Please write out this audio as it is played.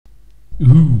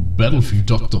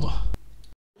BattlefieldDoktor.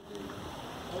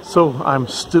 So I'm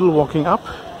still walking up.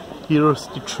 Here's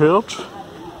the church.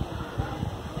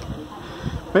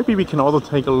 Maybe we can also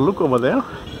take a look over there.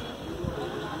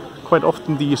 Quite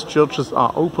often these churches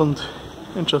are opened,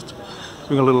 and just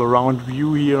doing a little round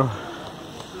view here.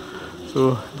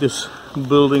 So this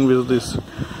building with this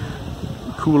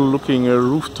cool looking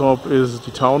rooftop is the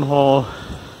town hall.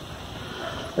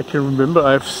 I can remember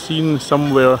I've seen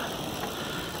somewhere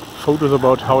photos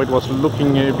about how it was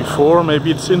looking before. Maybe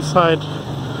it's inside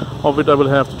of it. I will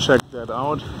have to check that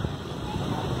out.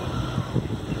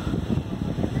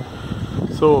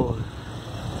 So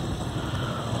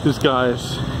this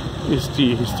guys is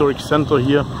the historic center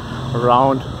here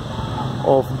around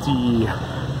of the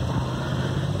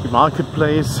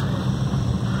marketplace,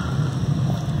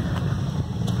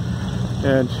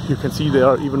 and you can see there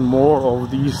are even more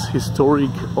of these historic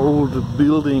old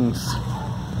buildings.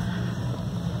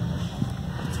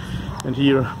 And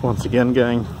here once again,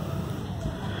 gang,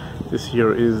 this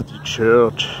here is the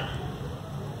church.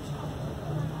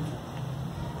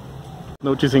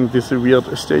 Noticing this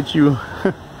weird statue.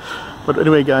 But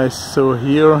anyway guys, so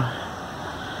here,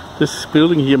 this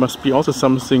building here must be also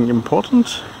something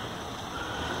important,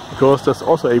 because there's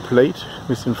also a plate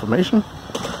with information.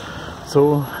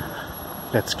 So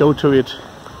let's go to it.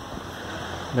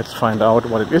 Let's find out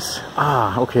what it is.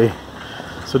 Ah, okay.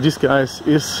 So this guys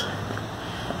is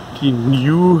the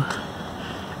new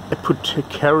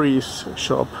Apothecary's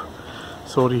shop.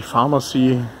 So the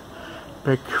pharmacy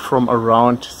back from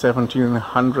around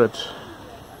 1700.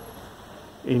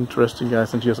 Interesting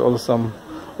guys, and here's also some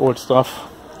old stuff,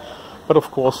 but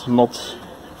of course not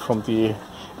from the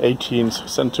 18th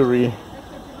century.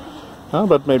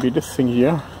 But maybe this thing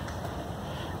here,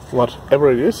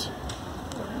 whatever it is,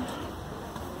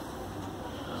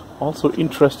 also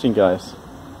interesting guys.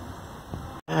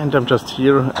 And I'm just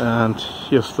here, and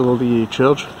here's still the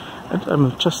church, and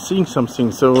I'm just seeing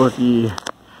something. So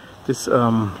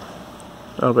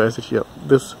where is it here?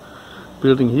 This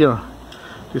building here,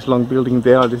 this long building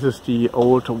there, this is the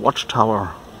old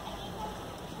watchtower.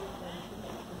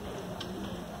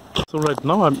 So right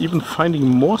now I'm even finding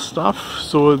more stuff.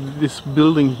 So this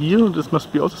building here, this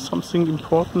must be also something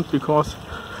important, because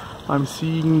I'm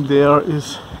seeing there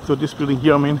is, so this building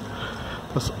here, I mean,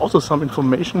 there's also some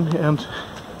information, and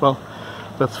well,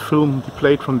 let's film the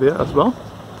plate from there as well.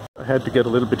 I had to get a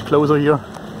little bit closer here.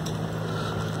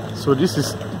 So this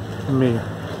is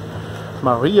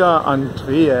Maria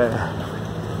Andrea.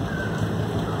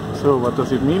 So what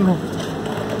does it mean?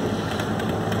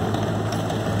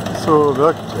 So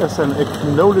worked as an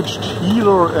acknowledged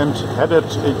healer and headed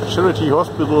a charity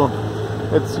hospital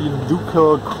at the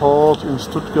Ducal Court in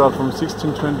Stuttgart from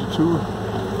 1622.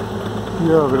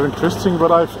 Yeah, very interesting,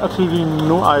 but I've actually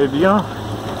no idea.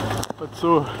 But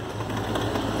so,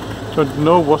 don't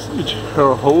know, was it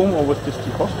her home or was this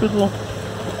the hospital?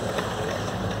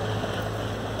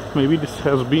 Maybe this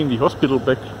has been the hospital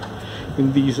back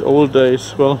in these old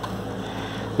days. Well,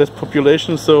 less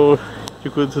population, so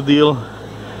you could deal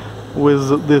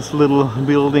with this little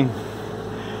building.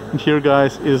 And here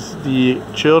guys is the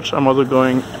church. I'm also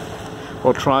going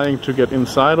or trying to get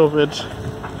inside of it,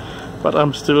 but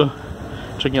I'm still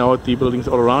checking out the buildings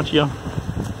all around here.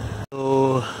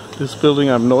 So this building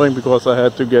I'm knowing because I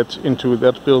had to get into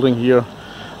that building here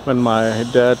when my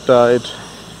dad died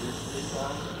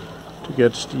to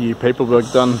get the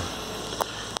paperwork done.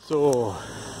 So,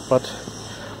 but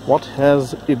what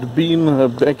has it been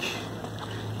back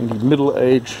in the Middle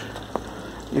Age?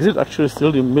 Is it actually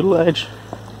still the Middle Age?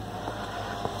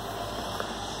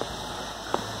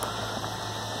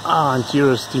 Ah, and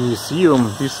here is the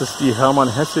museum. This is the Hermann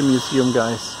Hesse museum,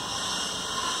 guys.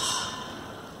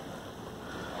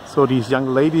 So these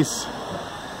young ladies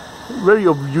very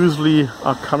obviously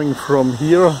are coming from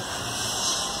here.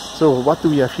 So what do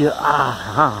we have here?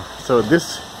 So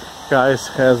this, guys,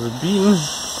 has been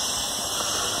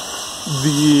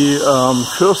the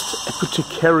first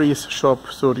apothecary's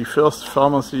shop, so the first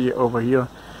pharmacy over here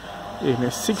in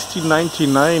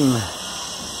 1699.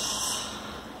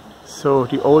 So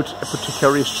the old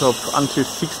apothecary shop until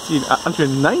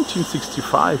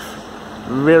 1965.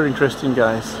 Very interesting,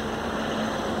 guys.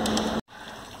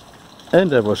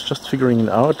 And I was just figuring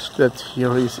out that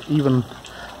here is even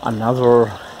another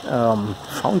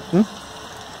fountain,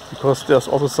 because there's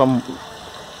also some,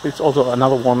 it's also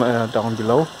another one down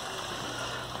below.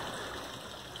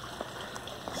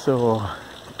 So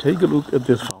take a look at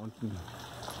this fountain.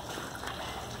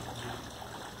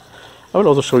 I will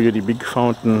also show you the big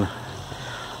fountain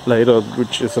later,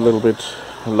 which is a little bit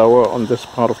lower on this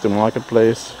part of the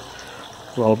marketplace.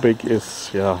 Well, big is,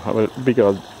 yeah,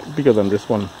 bigger bigger than this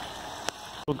one.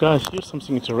 So guys, here's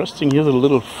something interesting. Here's a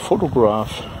little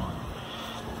photograph.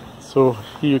 So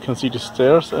here you can see the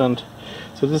stairs, and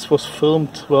so this was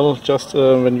filmed, well, just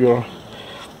when you're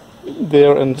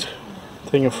there and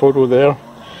taking a photo there.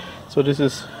 So this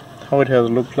is how it has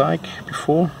looked like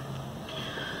before.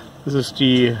 This is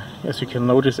the, as you can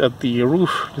notice at the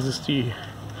roof, this is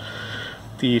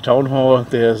the town hall.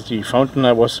 There's the fountain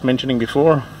I was mentioning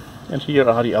before, and here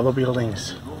are the other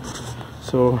buildings.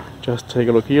 So just take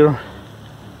a look here,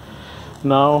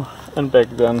 now and back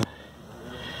then.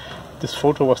 This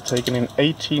photo was taken in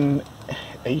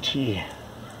 1880.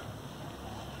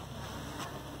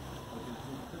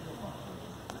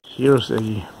 Here's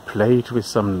a plate with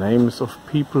some names of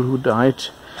people who died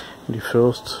in the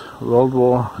First World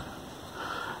War,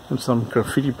 and some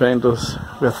graffiti painters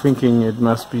were thinking it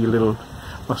must be look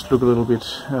a little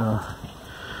bit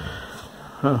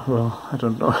well, I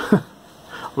don't know,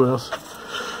 worse.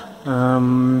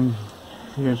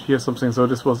 Here's something. So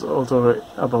this was also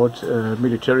about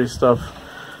military stuff.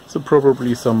 So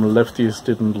probably some lefties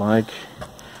didn't like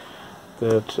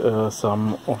that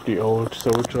some of the old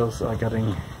soldiers were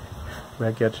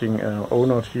getting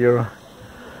honored here.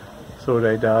 So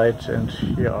they died, and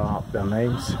here are their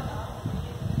names.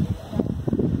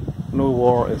 No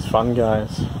war is fun,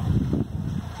 guys.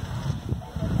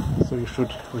 So you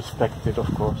should respect it, of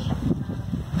course.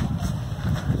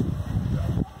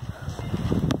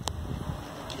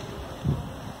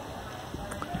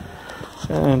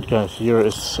 And guys, here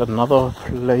is another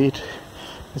plate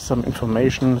with some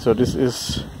information. So this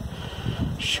is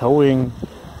showing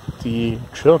the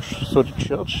church. So the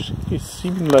church is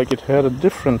seeming like it had a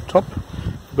different top,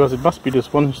 because it must be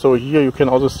this one. So here you can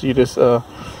also see this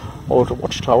old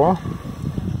watchtower,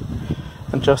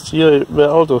 and just here were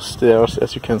all those stairs,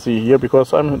 as you can see here,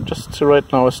 because I'm just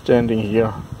right now standing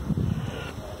here.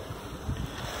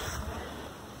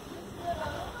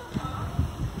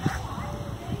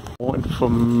 More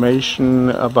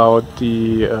information about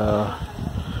the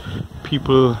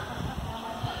people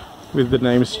with the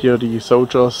names here, the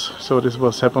soldiers. So this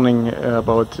was happening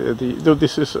about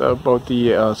this is about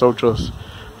the soldiers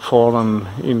fallen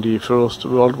in the First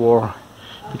World War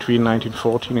between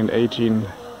 1914 and 18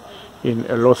 in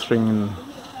a Lothringen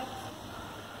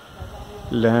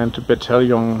Land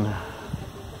Battalion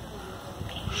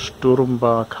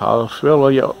Sturmbach Calw.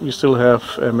 Well, yeah, we still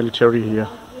have military here.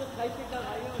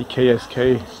 The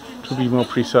KSK, to be more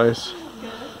precise.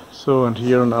 So, and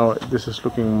here now this is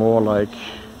looking more like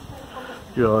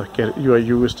you are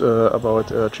used about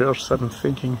church, I'm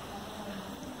thinking,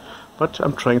 but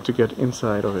I'm trying to get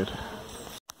inside of it.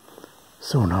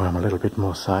 So now I'm a little bit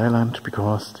more silent,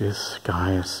 because this,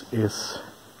 guys, is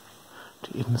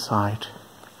the inside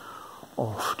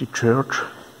of the church.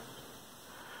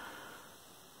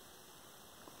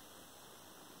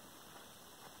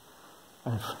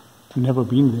 I've never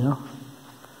been there.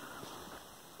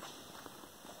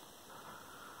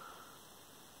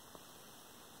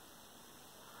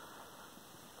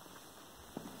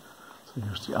 So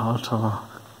here's the altar.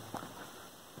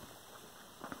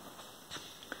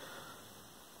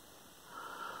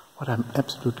 What I'm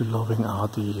absolutely loving are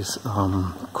these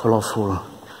colorful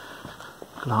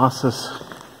glasses.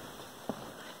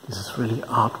 This is really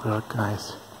artwork,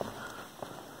 guys.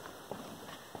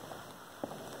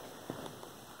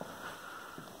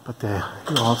 But there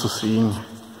you're also seeing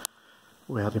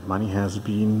where the money has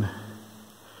been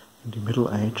in the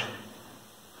Middle Age.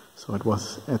 So it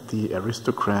was at the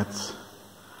aristocrats,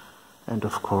 and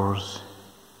of course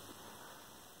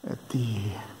at the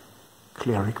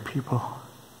cleric people.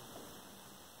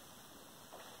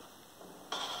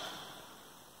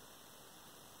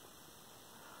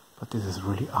 But this is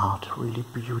really art, really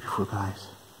beautiful, guys.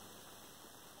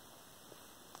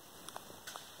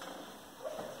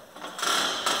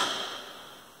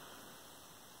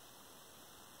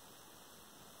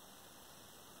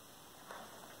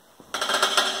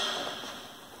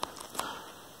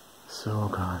 So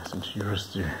guys, and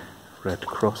here's the red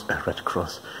cross,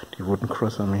 the wooden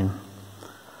cross, I mean.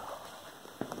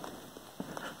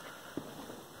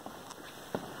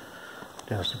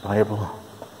 There's the Bible.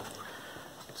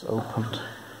 It's opened.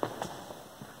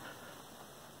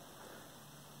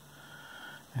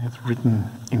 And it's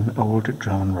written in old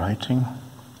German writing,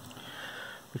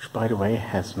 which, by the way,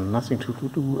 has nothing to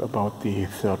do about the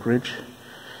Third Reich,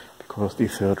 because the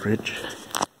Third Reich,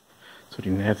 so the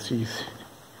Nazis,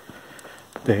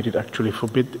 they did actually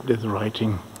forbid this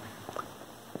writing.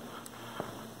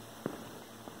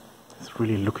 It's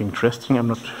really looking interesting. I'm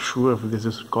not sure if this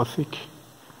is Gothic,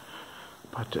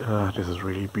 but this is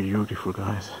really beautiful,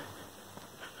 guys.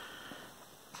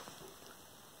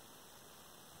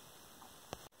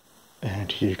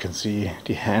 And here you can see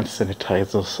the hand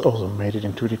sanitizers also made it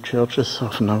into the churches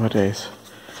of nowadays,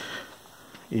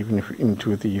 even if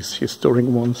into these historic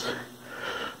ones.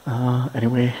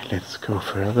 Anyway, let's go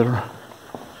further.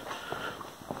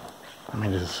 I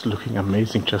mean, this is looking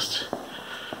amazing. Just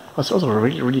it's also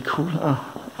really cool.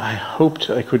 I hoped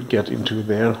I could get into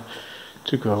there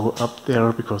to go up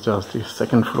there, because there's the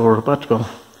second floor, but well,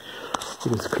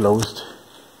 it is closed.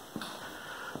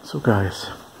 So guys,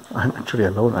 I'm actually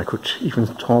alone. I could even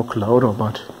talk louder,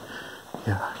 but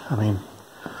yeah, I mean,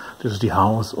 this is the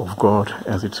house of God,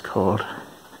 as it's called.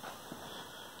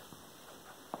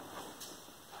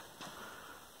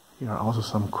 Here are also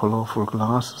some colorful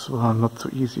glasses, well, not so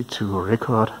easy to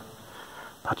record.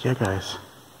 But yeah guys,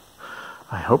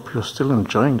 I hope you're still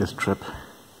enjoying this trip.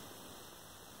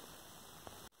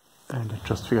 And I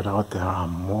just figured out there are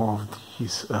more of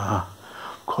these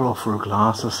colorful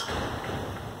glasses.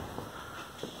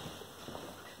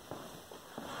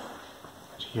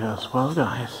 And here as well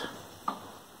guys.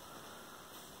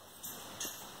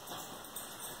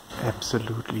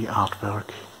 Absolutely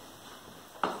artwork.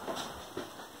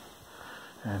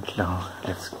 And now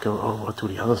let's go over to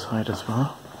the other side as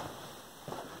well.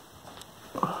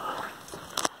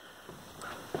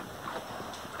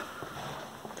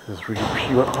 This is really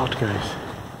pure art, guys.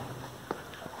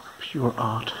 Pure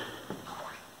art.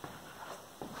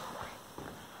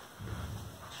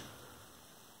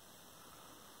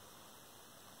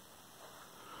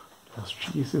 There's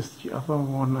Jesus, the other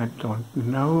one I don't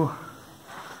know.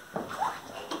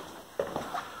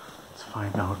 Let's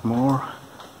find out more.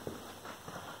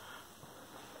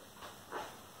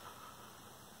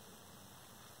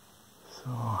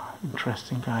 So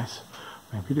interesting, guys.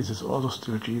 Maybe this is also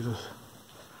still Jesus.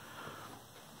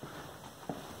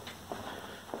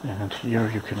 And here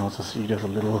you can also see there's a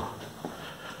little,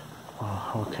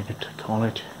 how can you call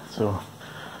it? So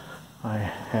I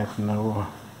had no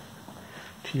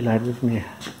tea light with me,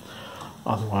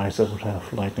 otherwise I would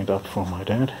have lightened it up for my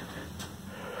dad.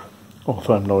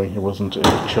 Although I'm knowing he wasn't a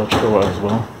churchgoer as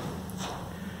well.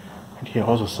 And here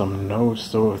also some notes,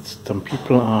 so some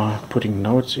people are putting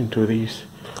notes into these.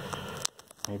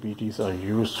 Maybe these are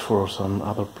used for some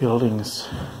other buildings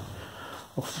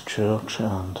of the church,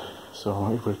 and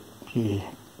so it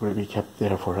will be kept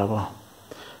there forever.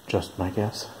 Just my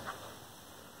guess.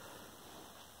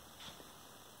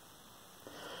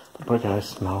 But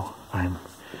guys, now I'm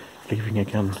leaving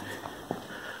again.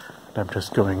 And I'm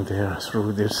just going there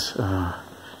through this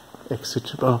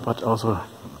exit, but also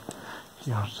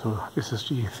here. So this is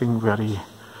the thing where the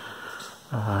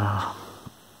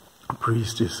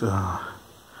priest is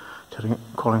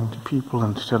calling the people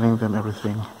and telling them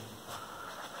everything.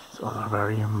 It's also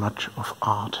very much of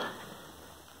art.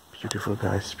 Beautiful,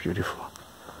 guys, beautiful.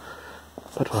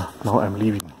 But well, now I'm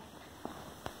leaving.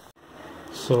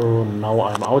 So now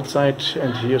I'm outside,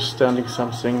 and here's standing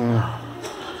something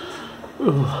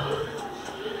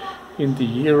in the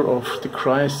year of the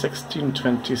Christ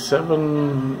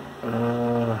 1627.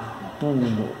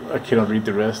 I cannot read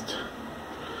the rest.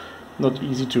 Not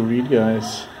easy to read,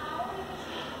 guys.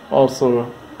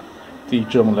 Also, the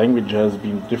German language has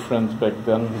been different back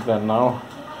then than now.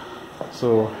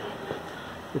 So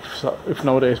if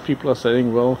nowadays people are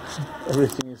saying, well,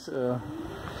 everything is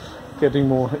getting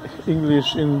more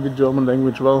English in the German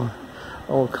language, well,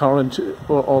 our current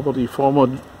or although the former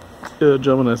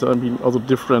German has been also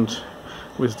different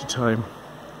with the time.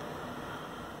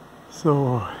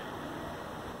 So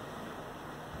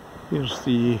here's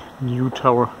the new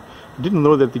tower. I didn't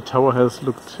know that the tower has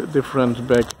looked different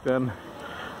back then.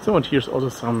 So, and here's also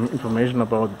some information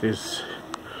about this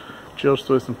church.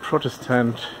 So it's a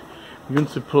Protestant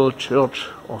municipal church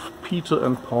of Peter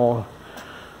and Paul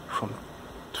from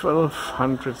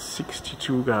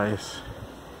 1262, guys.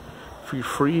 Feel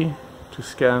free to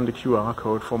scan the QR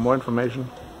code for more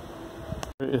information.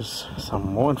 There is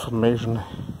some more information.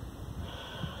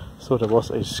 So there was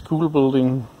a school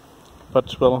building,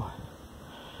 but well,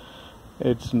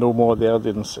 it's no more there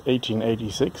since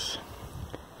 1886,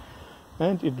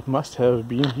 and it must have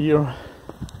been here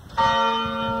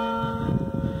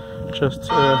just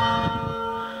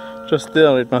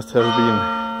there. It must have been.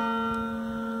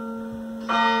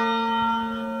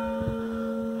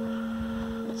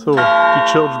 So the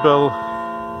church bell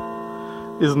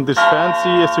isn't this fancy,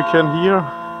 as you can hear.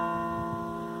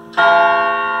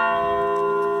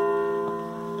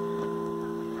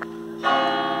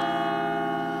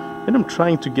 And I'm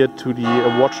trying to get to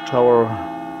the watchtower.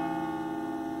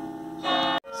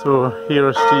 So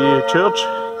here's the church,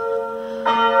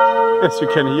 as you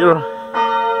can hear.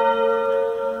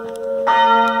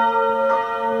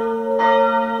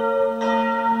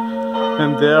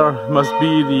 And there must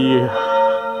be the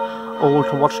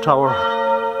old watchtower.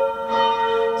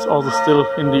 It's also still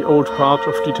in the old part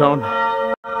of the town.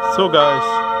 So guys,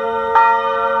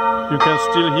 you can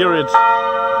still hear it.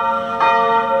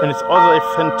 And it's also a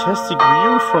fantastic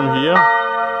view from here.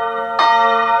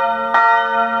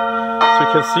 So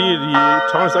you can see the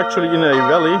town is actually in a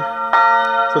valley.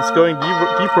 So it's going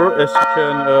deeper as you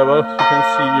can, well, you can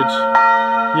see it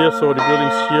here. So the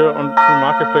buildings here on the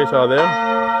marketplace are there.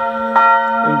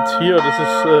 And here, this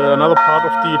is another part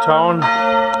of the town.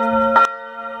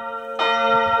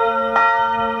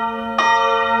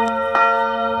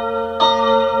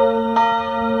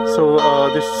 So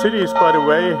this city is, by the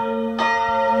way,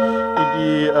 at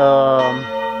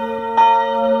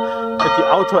the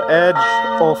outer edge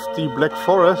of the Black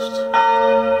Forest,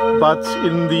 but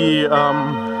in the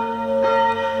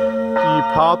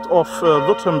part of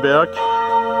Württemberg,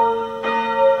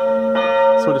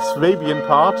 so the Swabian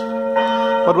part.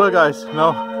 But well guys,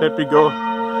 now let me go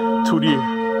to the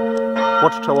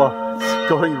watchtower. It's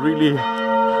going really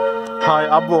high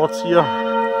upwards here.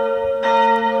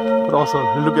 But also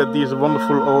look at these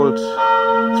wonderful old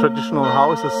traditional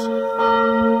houses.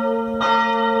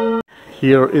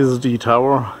 Here is the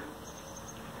tower.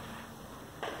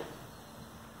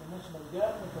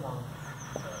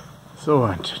 So,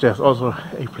 and there's also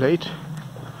a plate.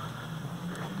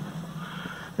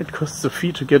 It costs a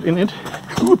fee to get in it.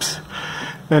 Oops!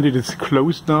 And it is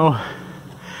closed now.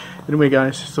 Anyway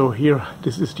guys, so here,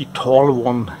 this is the tall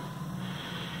one.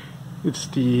 It's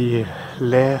the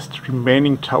last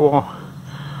remaining tower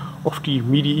of the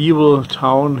medieval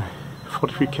town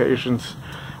fortifications,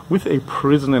 with a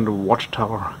prison and a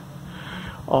watchtower.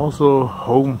 Also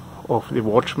home of the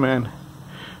watchman,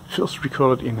 first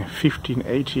recorded in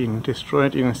 1518,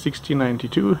 destroyed in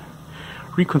 1692,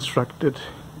 reconstructed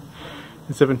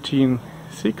in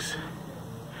 1706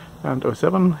 and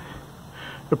 07,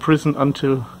 a prison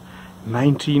until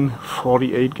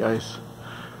 1948 guys.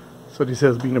 So this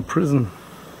has been a prison.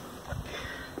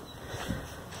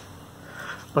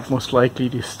 But most likely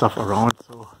the stuff around,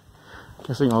 so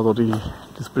guessing also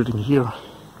this building here,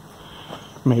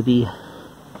 maybe,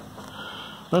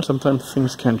 well, sometimes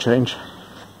things can change.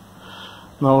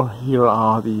 Now here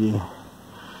are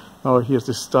here's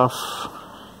the stuff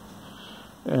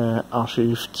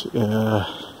archived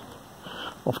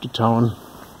of the town.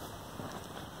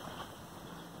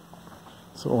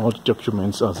 So all the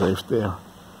documents are saved there.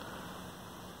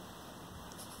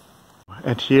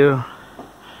 And here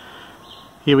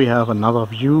we have another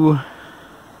view.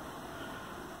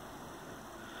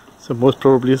 So most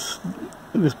probably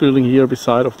this building here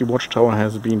beside of the watchtower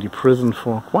has been the prison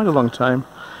for quite a long time.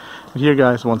 And here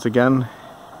guys, once again,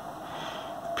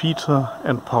 Peter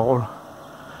and Paul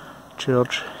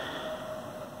Church.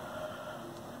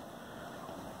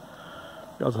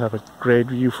 We also have a great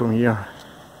view from here.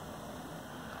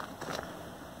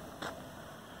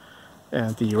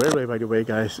 And the railway, by the way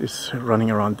guys, is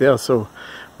running around there, so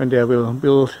when they will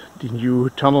build the new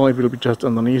tunnel, it will be just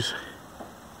underneath.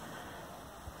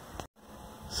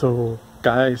 So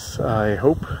guys, I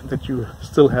hope that you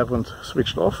still haven't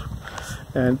switched off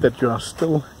and that you are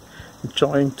still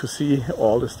enjoying to see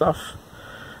all the stuff.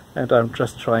 And I'm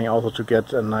just trying also to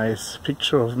get a nice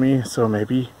picture of me, so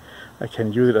maybe I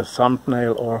can use it as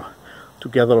thumbnail or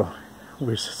together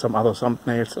with some other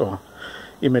thumbnails or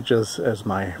images as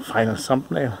my final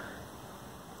thumbnail.